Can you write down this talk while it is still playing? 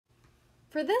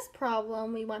For this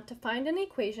problem, we want to find an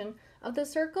equation of the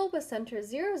circle with center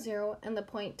 0, 0 and the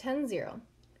point 10, 0.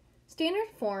 Standard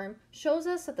form shows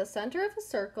us that the center of a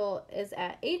circle is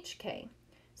at HK.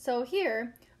 So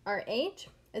here, our H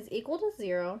is equal to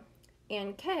 0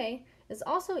 and K is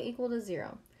also equal to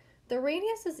 0. The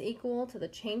radius is equal to the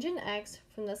change in x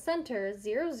from the center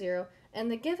 0, 0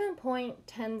 and the given point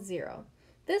 10, 0.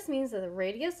 This means that the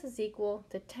radius is equal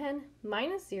to 10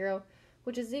 minus 0,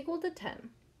 which is equal to 10.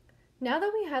 Now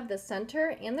that we have the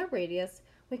center and the radius,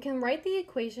 we can write the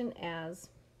equation as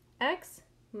x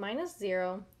minus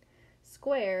 0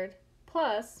 squared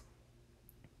plus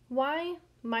y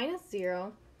minus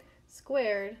 0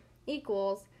 squared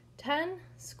equals 10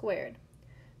 squared.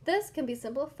 This can be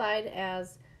simplified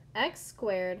as x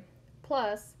squared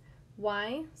plus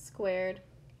y squared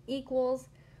equals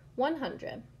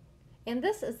 100. And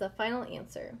this is the final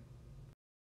answer.